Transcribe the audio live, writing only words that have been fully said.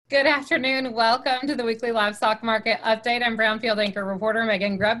Good afternoon. Welcome to the weekly livestock market update. I'm Brownfield anchor reporter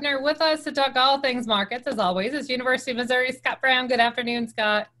Megan Grubner. With us to talk all things markets, as always, is University of Missouri Scott Brown. Good afternoon,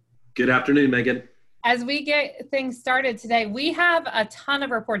 Scott. Good afternoon, Megan. As we get things started today, we have a ton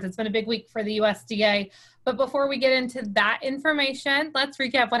of reports. It's been a big week for the USDA. But before we get into that information, let's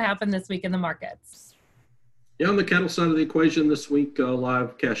recap what happened this week in the markets. Yeah, on the cattle side of the equation this week,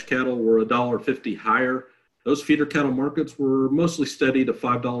 live cash cattle were $1.50 higher. Those feeder cattle markets were mostly steady to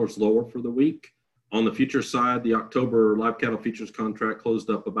 $5 lower for the week. On the future side, the October live cattle futures contract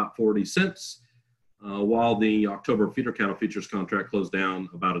closed up about 40 cents, while the October feeder cattle futures contract closed down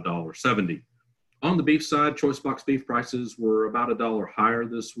about $1.70. On the beef side, choice box beef prices were about $1 higher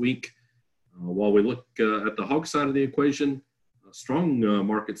this week. While we look at the hog side of the equation, strong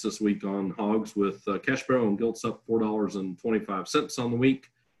markets this week on hogs with cash barrel and gilts up $4.25 on the week.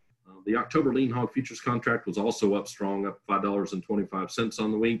 The October lean hog futures contract was also up strong, up $5.25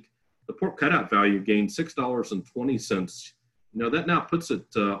 on the week. The pork cutout value gained $6.20. That now puts it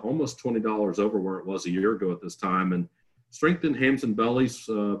almost $20 over where it was a year ago at this time. And strength in hams and bellies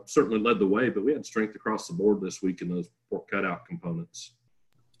certainly led the way, but we had strength across the board this week in those pork cutout components.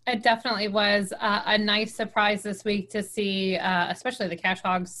 It definitely was a nice surprise this week to see, especially the cash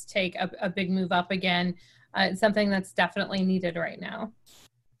hogs take a big move up again. It's something that's definitely needed right now.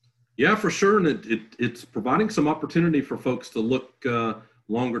 Yeah, for sure. And it's providing some opportunity for folks to look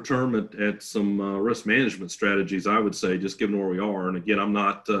longer term at some risk management strategies, I would say, just given where we are. And again, I'm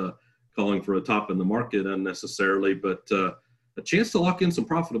not calling for a top in the market unnecessarily, but a chance to lock in some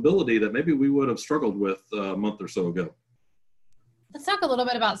profitability that maybe we would have struggled with a month or so ago. Let's talk a little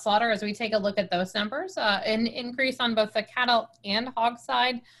bit about slaughter as we take a look at those numbers. An increase on both the cattle and hog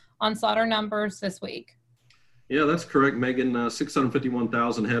side on slaughter numbers this week. Yeah, that's correct, Megan.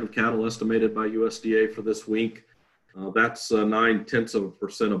 651,000 head of cattle estimated by USDA for this week. That's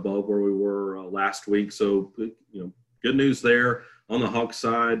 0.9% above where we were last week. So, good news there. On the hog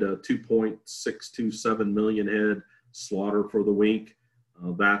side, 2.627 million head slaughter for the week.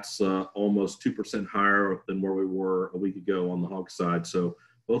 That's almost 2% higher than where we were a week ago on the hog side. So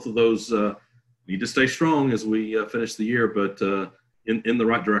both of those need to stay strong as we finish the year, but in the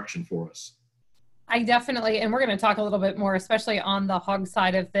right direction for us. I definitely, and we're going to talk a little bit more, especially on the hog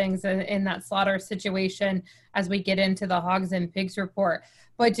side of things in that slaughter situation as we get into the hogs and pigs report.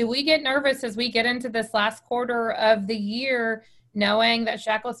 But do we get nervous as we get into this last quarter of the year, knowing that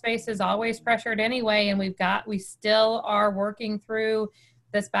shackle space is always pressured anyway, and we still are working through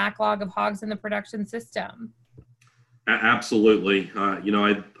this backlog of hogs in the production system? Absolutely.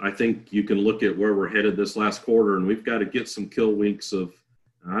 I think you can look at where we're headed this last quarter, and we've got to get some kill weeks of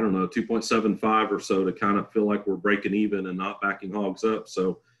 2.75 or so to kind of feel like we're breaking even and not backing hogs up.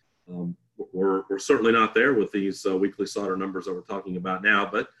 So we're certainly not there with these weekly slaughter numbers that we're talking about now,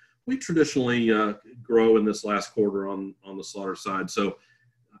 but we traditionally grow in this last quarter on the slaughter side. So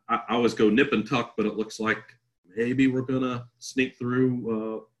I always go nip and tuck, but it looks like maybe we're going to sneak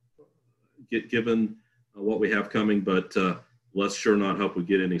through given what we have coming, but let's sure not hope we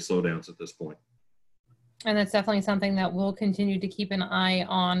get any slowdowns at this point. And that's definitely something that we'll continue to keep an eye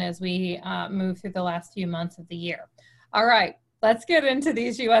on as we move through the last few months of the year. All right, let's get into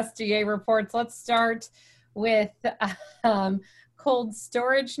these USDA reports. Let's start with cold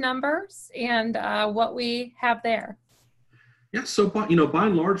storage numbers and what we have there. Yeah, so by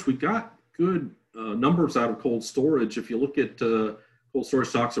and large, we got good numbers out of cold storage. If you look at cold storage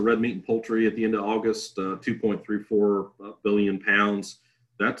stocks of red meat and poultry at the end of August, 2.34 billion pounds.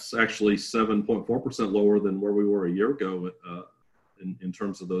 That's actually 7.4% lower than where we were a year ago in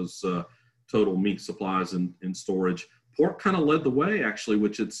terms of those total meat supplies in storage. Pork kind of led the way, actually,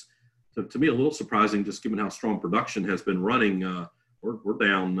 which it's to me a little surprising just given how strong production has been running. We're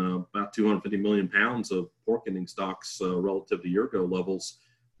down about 250 million pounds of pork ending stocks relative to year-ago levels.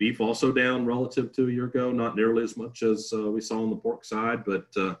 Beef also down relative to a year ago, not nearly as much as we saw on the pork side.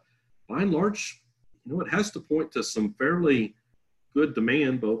 But by and large, it has to point to some fairly good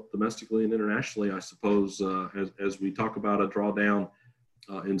demand, both domestically and internationally, I suppose, as we talk about a drawdown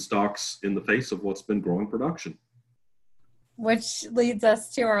in stocks in the face of what's been growing production. Which leads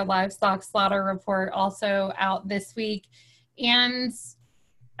us to our livestock slaughter report, also out this week. And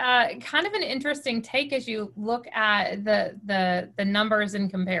kind of an interesting take as you look at the numbers in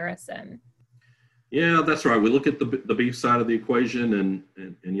comparison. Yeah, that's right. We look at the beef side of the equation,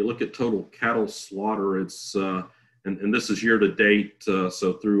 and you look at total cattle slaughter. It's and this is year to date,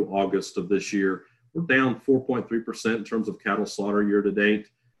 so through August of this year, we're down 4.3% in terms of cattle slaughter year to date.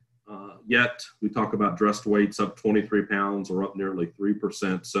 Yet we talk about dressed weights up 23 pounds or up nearly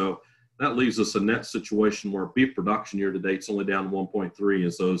 3%. So that leaves us a net situation where beef production year to date is only down 1.3,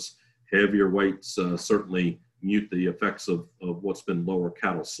 as those heavier weights certainly mute the effects of what's been lower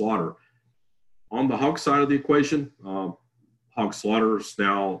cattle slaughter. On the hog side of the equation, hog slaughter is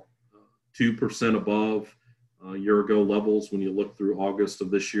now 2% above year ago levels when you look through August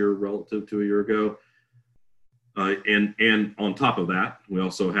of this year relative to a year ago. And on top of that, we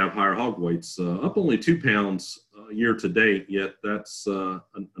also have higher hog weights, up only 2 pounds year to date, yet that's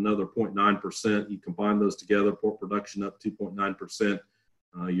another 0.9%. You combine those together, pork production up 2.9%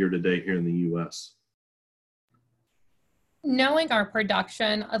 year to date here in the U.S. Knowing our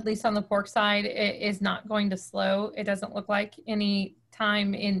production, at least on the pork side, it is not going to slow. It doesn't look like any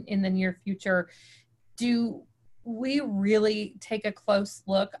time in the near future. Do we really take a close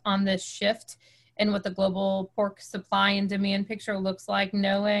look on this shift in what the global pork supply and demand picture looks like,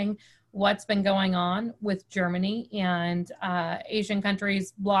 knowing what's been going on with Germany and Asian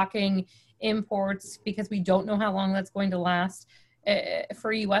countries blocking imports because we don't know how long that's going to last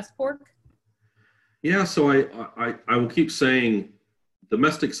for U.S. pork? Yeah, so I will keep saying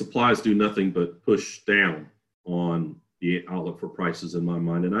domestic supplies do nothing but push down on the outlook for prices in my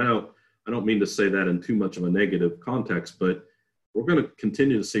mind. And I don't mean to say that in too much of a negative context, but we're going to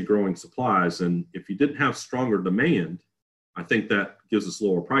continue to see growing supplies. And if you didn't have stronger demand, I think that gives us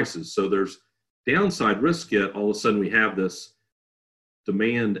lower prices. So there's downside risk, yet all of a sudden we have this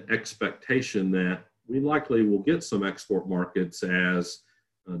demand expectation that we likely will get some export markets as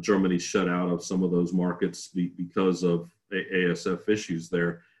Germany's shut out of some of those markets because of ASF issues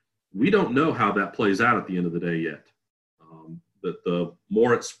there. We don't know how that plays out at the end of the day yet. The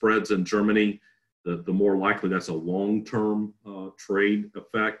more it spreads in Germany, the more likely that's a long-term trade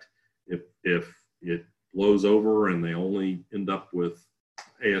effect. If it blows over and they only end up with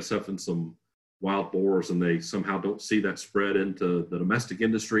ASF and some wild boars and they somehow don't see that spread into the domestic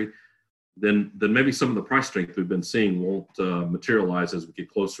industry, then maybe some of the price strength we've been seeing won't materialize as we get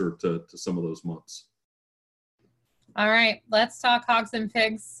closer to some of those months. All right, let's talk hogs and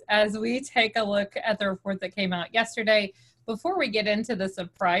pigs as we take a look at the report that came out yesterday. Before we get into the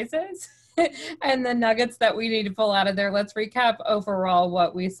surprises and the nuggets that we need to pull out of there, let's recap overall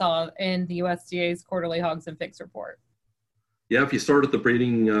what we saw in the USDA's quarterly hogs and pigs report. Yeah, if you start at the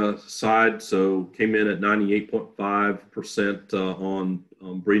breeding side, so came in at 98.5% on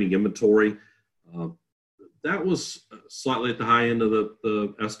breeding inventory. That was slightly at the high end of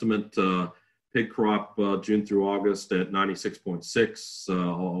the estimate. Pig crop June through August at 96.6,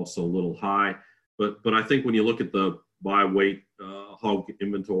 also a little high. But I think when you look at the by weight hog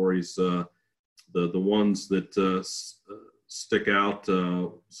inventories, the ones that stick out,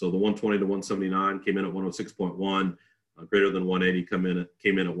 so the 120 to 179 came in at 106.1. Greater than 180 came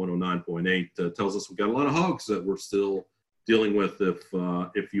in at 109.8. Tells us we've got a lot of hogs that we're still dealing with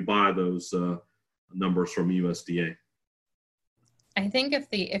if you buy those numbers from USDA. I think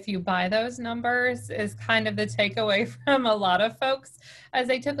if you buy those numbers is kind of the takeaway from a lot of folks as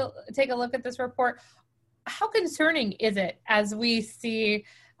they take a look at this report. How concerning is it as we see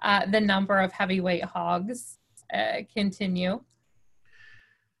the number of heavyweight hogs continue?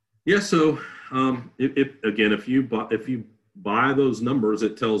 Yeah, so if you buy those numbers,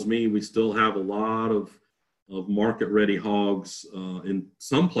 it tells me we still have a lot of market-ready hogs in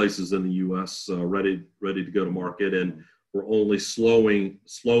some places in the U.S. Ready to go to market, and we're only slowly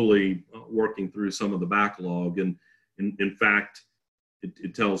working through some of the backlog. And in fact,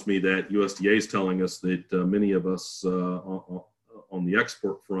 it tells me that USDA is telling us that many of us on the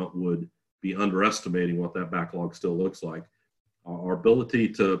export front would be underestimating what that backlog still looks like. Our ability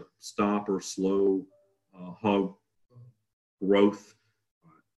to stop or slow hog growth,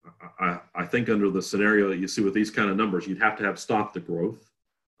 I think under the scenario that you see with these kind of numbers, you'd have to have stopped the growth.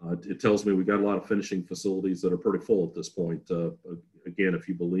 It tells me we've got a lot of finishing facilities that are pretty full at this point. Again, if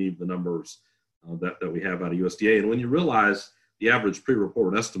you believe the numbers that we have out of USDA. And when you realize the average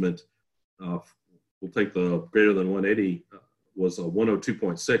pre-report estimate, we'll take the greater than 180, was a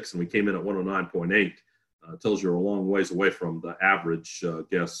 102.6, and we came in at 109.8. Tells you a long ways away from the average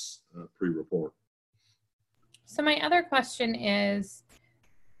guess pre-report. So my other question is,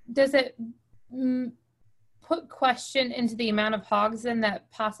 does it put question into the amount of hogs in that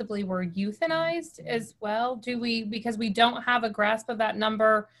possibly were euthanized as well? Because we don't have a grasp of that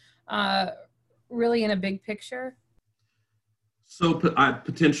number really in a big picture? So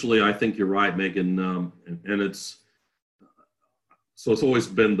potentially, I think you're right, Megan, and it's always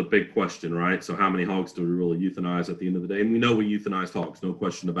been the big question, right? So how many hogs do we really euthanize at the end of the day? And we know we euthanized hogs, no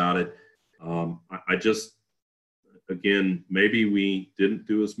question about it. Again, maybe we didn't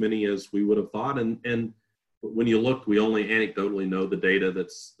do as many as we would have thought. And But when you look, we only anecdotally know the data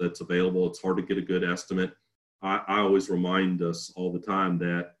that's available. It's hard to get a good estimate. I always remind us all the time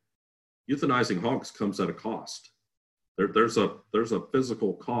that euthanizing hogs comes at a cost. There's a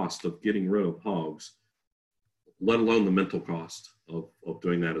physical cost of getting rid of hogs, let alone the mental cost of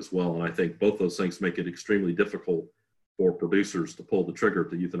doing that as well. And I think both those things make it extremely difficult for producers to pull the trigger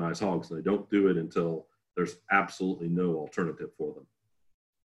to euthanize hogs. And they don't do it until there's absolutely no alternative for them.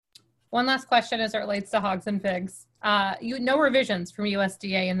 One last question as it relates to hogs and pigs. No revisions from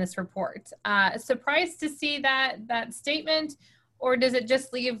USDA in this report. Surprised to see that statement, or does it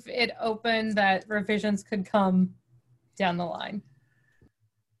just leave it open that revisions could come down the line?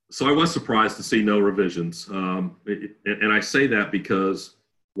 So I was surprised to see no revisions. And I say that because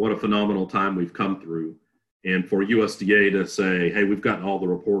what a phenomenal time we've come through. And for USDA to say, hey, we've gotten all the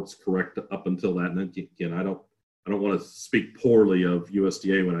reports correct up until that. And then again, I don't want to speak poorly of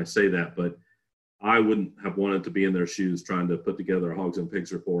USDA when I say that, but I wouldn't have wanted to be in their shoes trying to put together a hogs and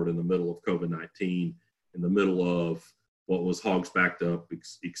pigs report in the middle of COVID-19, in the middle of what was hogs backed up,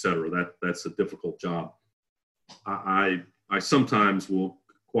 et cetera. That's a difficult job. I sometimes will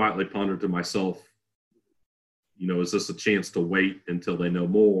quietly ponder to myself, is this a chance to wait until they know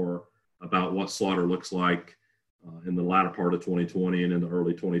more about what slaughter looks like in the latter part of 2020 and in the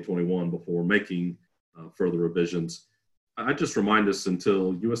early 2021 before making further revisions? I just remind us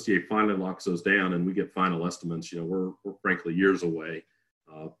until USDA finally locks those down and we get final estimates, we're frankly years away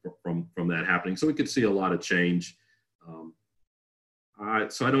from that happening. So we could see a lot of change.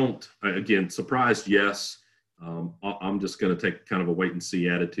 Again, surprised, yes. I'm just going to take kind of a wait and see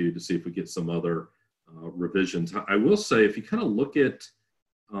attitude to see if we get some other revisions. I will say, if you kind of look at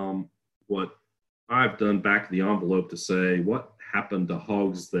what I've done back of the envelope to say what happened to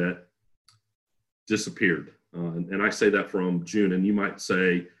hogs that disappeared. And I say that from June, and you might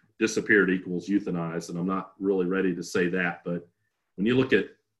say disappeared equals euthanized, and I'm not really ready to say that. But when you look at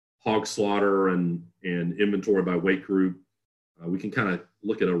hog slaughter and inventory by weight group, we can kind of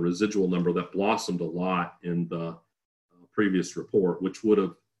look at a residual number that blossomed a lot in the previous report, which would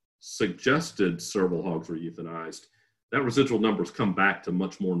have suggested several hogs were euthanized. That residual numbers come back to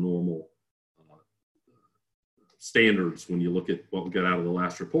much more normal standards when you look at what we got out of the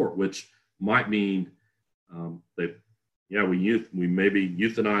last report, which might mean that, we maybe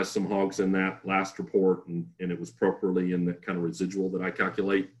euthanized some hogs in that last report and it was properly in the kind of residual that I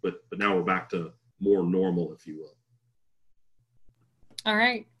calculate, but now we're back to more normal, if you will. All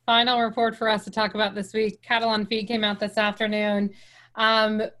right, final report for us to talk about this week. Cattle on Feed came out this afternoon.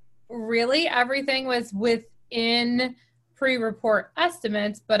 Really, everything was within pre-report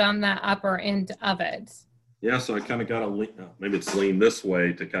estimates, but on the upper end of it. Yeah, so I kind of got maybe it's lean this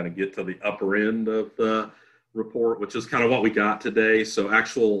way to kind of get to the upper end of the report, which is kind of what we got today. So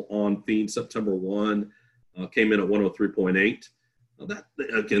actual on feed September 1 came in at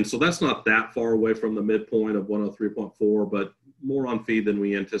 103.8. So that's not that far away from the midpoint of 103.4, but more on feed than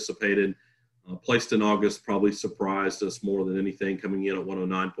we anticipated. Placed in August probably surprised us more than anything, coming in at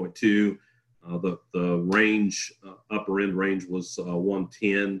 109.2. The range, upper end range was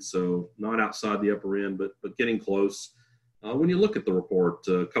 110, so not outside the upper end, but getting close. When you look at the report,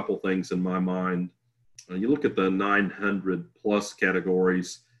 a couple things in my mind. You look at the 900 plus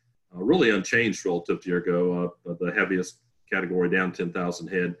categories, really unchanged relative to a year ago. The heaviest category down 10,000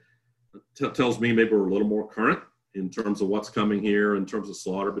 head. Tells me maybe we're a little more current in terms of what's coming here in terms of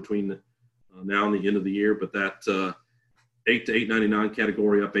slaughter between now and the end of the year. But that 8 to 899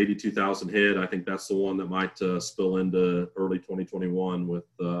 category up 82,000 head, I think that's the one that might spill into early 2021 with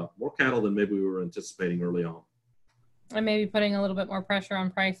more cattle than maybe we were anticipating early on. And maybe putting a little bit more pressure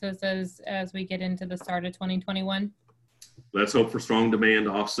on prices as we get into the start of 2021. Let's hope for strong demand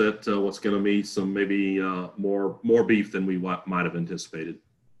to offset what's going to be some maybe more beef than we might have anticipated.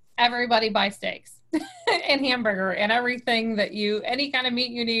 Everybody buy steaks and hamburger and everything any kind of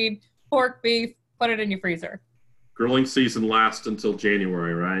meat you need, pork, beef, put it in your freezer. Grilling season lasts until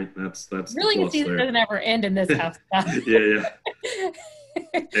January, right? That's grilling season doesn't ever end in this house. Yeah.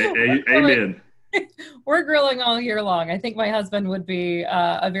 Amen. We're grilling all year long. I think my husband would be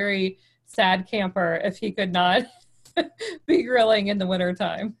a very sad camper if he could not be grilling in the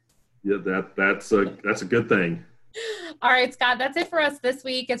wintertime. Yeah, that's a good thing. All right, Scott, that's it for us this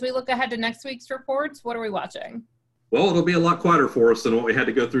week. As we look ahead to next week's reports, what are we watching? Well, it'll be a lot quieter for us than what we had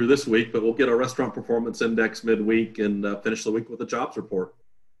to go through this week, but we'll get our restaurant performance index midweek and finish the week with a jobs report.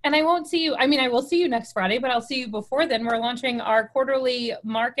 And I won't see you. I will see you next Friday, but I'll see you before then. We're launching our quarterly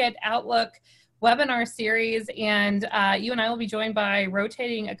market outlook webinar series, and you and I will be joined by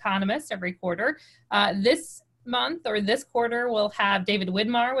rotating economists every quarter. This month or this quarter, we'll have David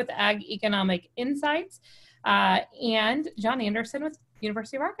Widmar with Ag Economic Insights. and John Anderson with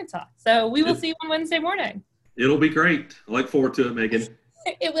University of Arkansas. So we will see you on Wednesday morning. It'll be great. I look forward to it, Megan.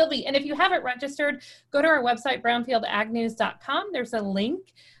 It will be. And if you haven't registered, go to our website, brownfieldagnews.com. There's a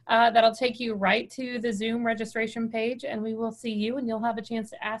link that'll take you right to the Zoom registration page, and we will see you, and you'll have a chance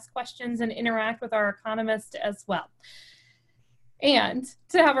to ask questions and interact with our economist as well. And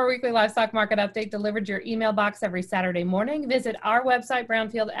to have our weekly livestock market update delivered to your email box every Saturday morning, visit our website,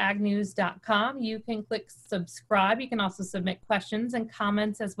 brownfieldagnews.com. You can click subscribe. You can also submit questions and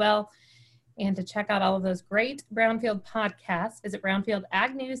comments as well. And to check out all of those great Brownfield podcasts, visit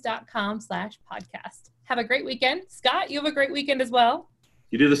brownfieldagnews.com/podcast. Have a great weekend. Scott, you have a great weekend as well.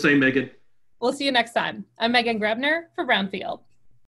 You do the same, Megan. We'll see you next time. I'm Megan Grebner for Brownfield.